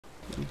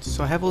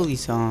So I have all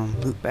these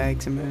loot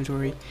bags in my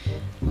inventory.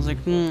 I was like,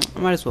 I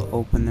might as well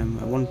open them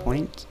at one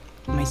point.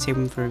 I might save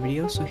them for a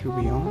video, so here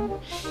we are.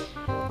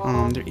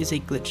 There is a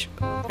glitch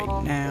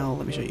right now.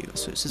 Let me show you.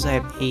 So it says I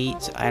have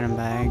 8 item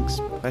bags.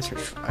 If I search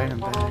for item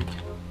bag,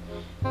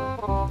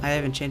 I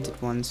have enchanted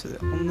one, so the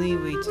only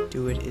way to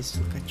do it is to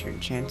look at your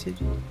enchanted.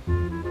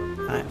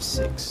 I have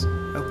 6.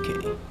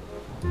 Okay.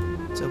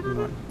 Let's open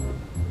one.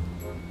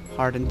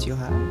 Hardened you'll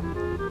have.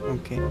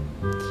 Okay.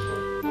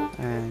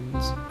 And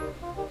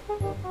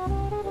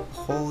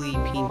holy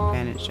pink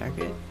bandage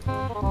jacket.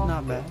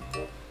 Not bad.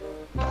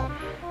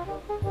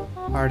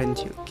 Hardened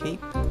teal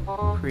cape.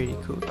 Pretty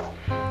cool.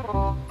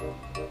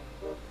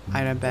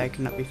 Item bag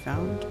cannot be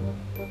found.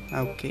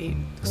 Okay.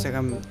 Looks like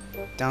I'm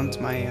down to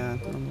my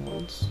normal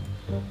ones.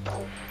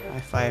 I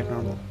have 5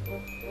 normal.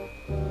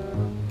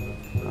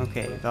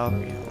 Okay,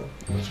 Valkyrie helm.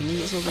 Can you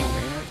get something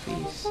rare,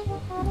 please?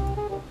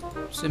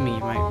 Assuming you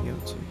might be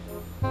able to.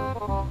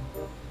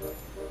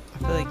 I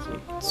feel like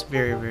it's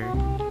very rare.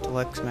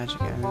 Deluxe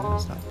magic item,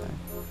 that's not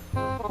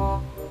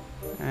bad.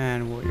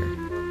 And warrior.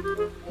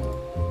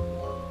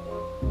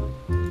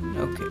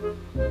 Okay.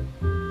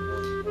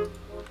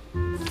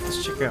 Let's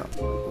check out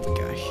what we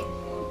got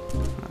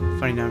here.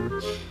 Funny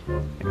number.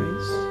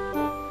 Anyways.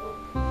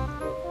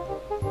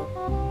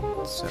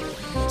 So,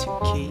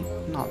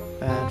 2K, not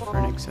bad for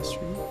an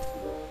accessory.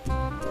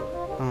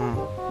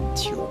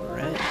 Teal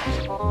red.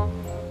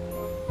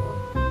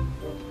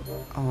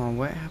 Oh,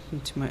 what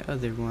happened to my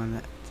other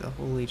one? The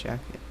holy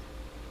jacket.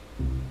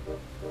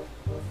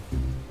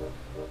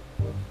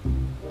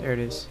 There it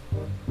is.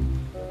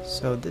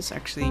 So this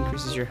actually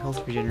increases your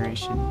health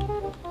regeneration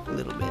a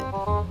little bit,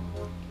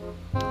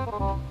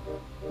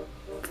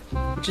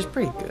 which is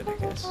pretty good, I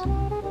guess.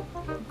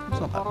 It's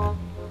not that bad.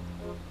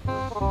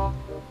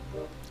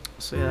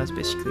 So yeah, that's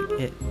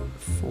basically it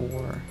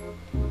for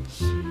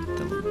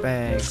the loot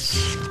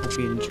bags. Hope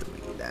you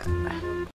enjoyed that.